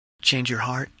change your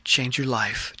heart, change your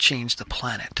life, change the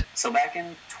planet. So back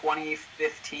in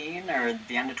 2015 or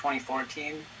the end of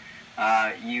 2014,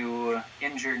 you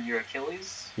injured your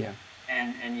Achilles. Yeah.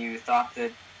 And you thought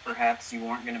that perhaps you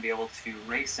weren't going to be able to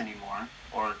race anymore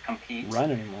or compete. Run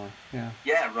anymore, yeah.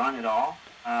 Yeah, run at all.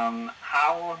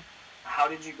 How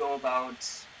did you go about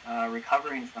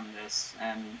recovering from this,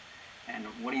 and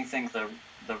what do you think the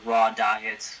raw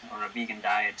diet or a vegan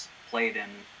diet played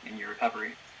in your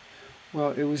recovery?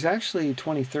 Well, it was actually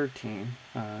 2013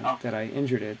 that I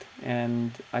injured it,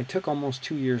 and I took almost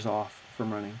 2 years off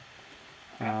from running.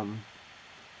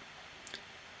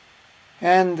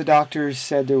 And the doctors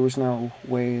said there was no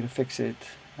way to fix it.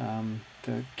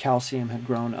 The calcium had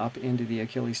grown up into the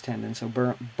Achilles tendon, so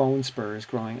bone spurs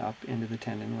growing up into the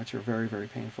tendon, which are very, very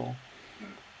painful.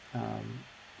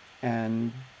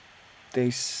 And they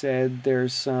said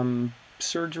there's some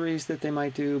surgeries that they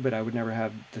might do, but I would never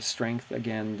have the strength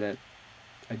again that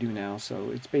I do now.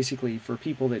 So it's basically for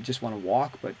people that just want to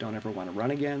walk but don't ever want to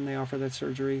run again, they offer that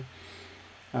surgery.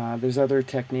 There's other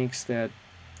techniques that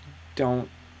don't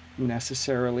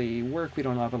necessarily work. We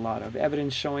don't have a lot of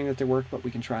evidence showing that they work, but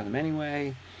we can try them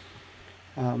anyway.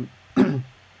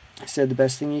 Said the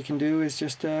best thing you can do is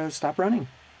just stop running.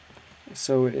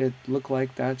 So it looked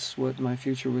like that's what my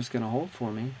future was going to hold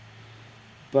for me.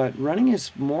 But running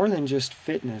is more than just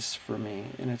fitness for me,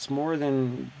 and it's more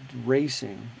than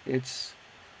racing. It's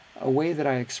a way that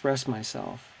I express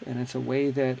myself, and it's a way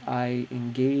that I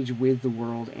engage with the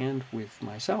world and with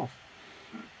myself.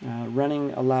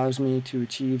 Running allows me to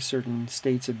achieve certain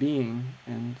states of being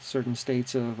and certain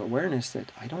states of awareness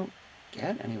that I don't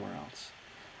get anywhere else.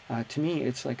 To me,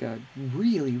 it's like a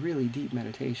really, really deep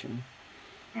meditation.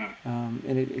 And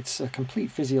it's a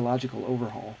complete physiological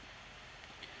overhaul.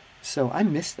 So I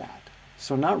miss that.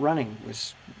 So not running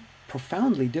was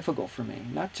profoundly difficult for me,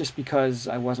 not just because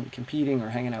I wasn't competing or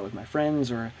hanging out with my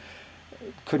friends or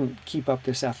couldn't keep up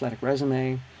this athletic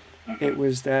resume. It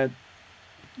was that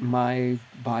my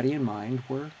body and mind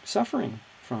were suffering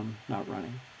from not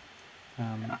running.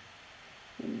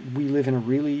 We live in a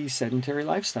really sedentary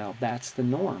lifestyle. That's the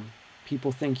norm.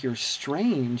 People think you're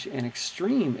strange and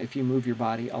extreme if you move your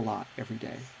body a lot every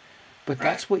day. But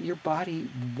that's what your body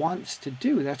wants to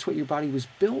do. That's what your body was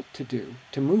built to do,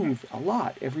 to move a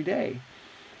lot every day.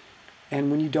 And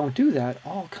when you don't do that,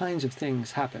 all kinds of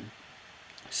things happen.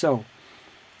 So,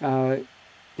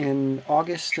 in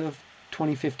August of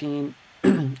 2015,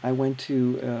 I went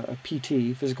to a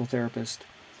PT, physical therapist,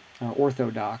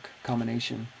 ortho-doc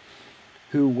combination,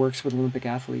 who works with Olympic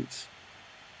athletes.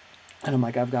 And I'm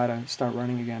like, I've got to start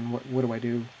running again. What do I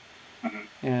do?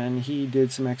 And he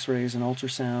did some x-rays and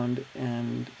ultrasound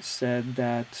and said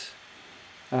that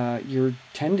your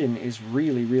tendon is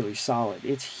really, really solid.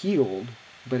 It's healed,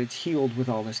 but it's healed with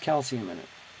all this calcium in it.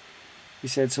 He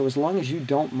said, so as long as you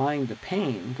don't mind the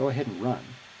pain, go ahead and run.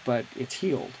 But it's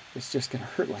healed. It's just going to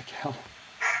hurt like hell.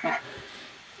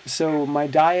 So my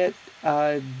diet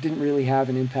didn't really have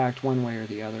an impact one way or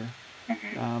the other.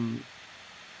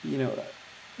 You know,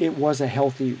 it was a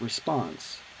healthy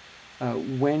response.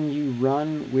 When you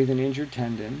run with an injured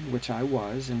tendon, which I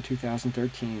was in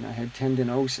 2013, I had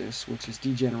tendinosis, which is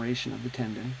degeneration of the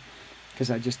tendon,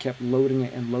 because I just kept loading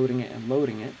it and loading it and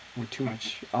loading it with too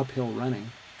much uphill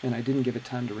running, and I didn't give it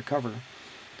time to recover.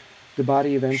 The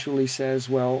body eventually says,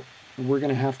 well, we're going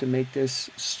to have to make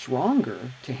this stronger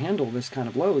to handle this kind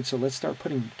of load, so let's start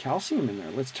putting calcium in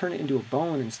there. Let's turn it into a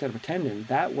bone instead of a tendon.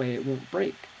 That way it won't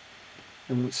break.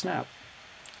 It won't snap.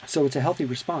 So it's a healthy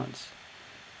response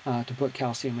to put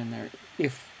calcium in there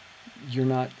if you're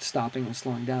not stopping and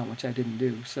slowing down, which I didn't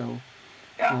do. So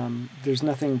there's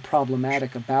nothing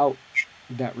problematic about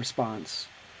that response.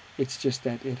 It's just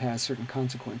that it has certain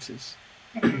consequences.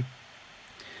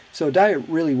 So diet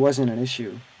really wasn't an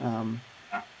issue.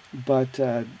 But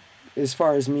as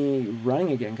far as me running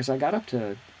again, because I got up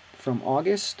to, from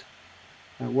August,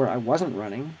 where I wasn't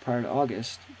running prior to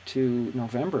August, to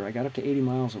November, I got up to 80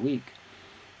 miles a week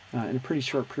in a pretty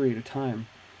short period of time.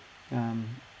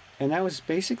 And that was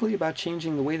basically about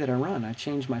changing the way that I run. I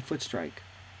changed my foot strike,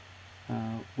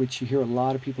 which you hear a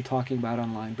lot of people talking about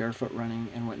online, barefoot running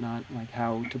and whatnot, like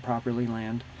how to properly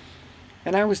land.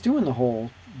 And I was doing the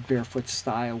whole barefoot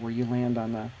style where you land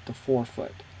on the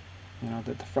forefoot, you know,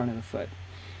 the front of the foot.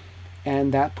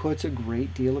 And that puts a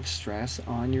great deal of stress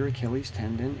on your Achilles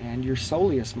tendon and your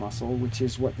soleus muscle, which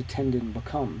is what the tendon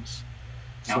becomes.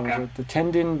 So the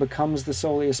tendon becomes the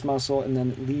soleus muscle, and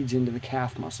then it leads into the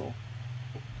calf muscle.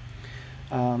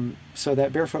 So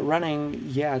that barefoot running,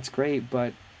 yeah, it's great,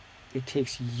 but it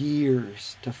takes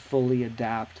years to fully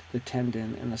adapt the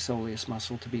tendon and the soleus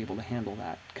muscle to be able to handle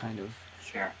that kind of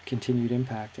Sure. continued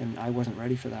impact, and I wasn't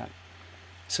ready for that.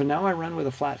 So now I run with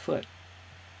a flat foot.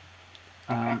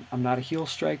 Okay. I'm not a heel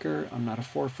striker. I'm not a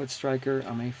forefoot striker.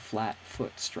 I'm a flat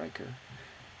foot striker.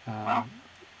 Wow.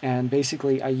 And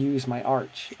basically, I use my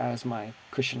arch as my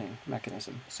cushioning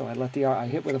mechanism. So I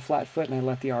hit with a flat foot and I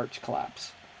let the arch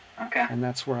collapse. Okay. And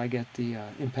that's where I get the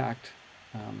impact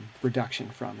reduction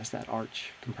from, is that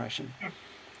arch compression.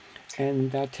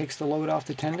 And that takes the load off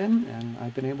the tendon, and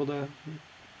I've been able to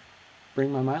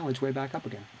bring my mileage way back up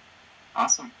again.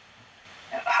 Awesome.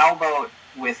 How about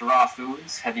with raw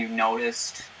foods? Have you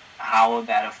noticed how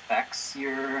that affects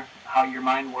how your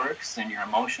mind works and your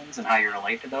emotions and how you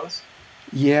relate to those?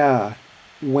 Yeah.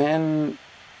 When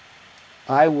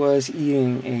I was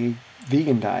eating a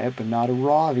vegan diet, but not a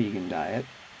raw vegan diet,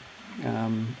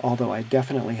 although I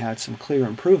definitely had some clear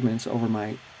improvements over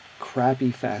my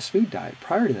crappy fast food diet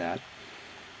prior to that,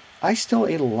 I still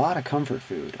ate a lot of comfort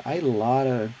food. I ate a lot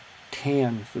of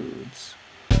tan foods.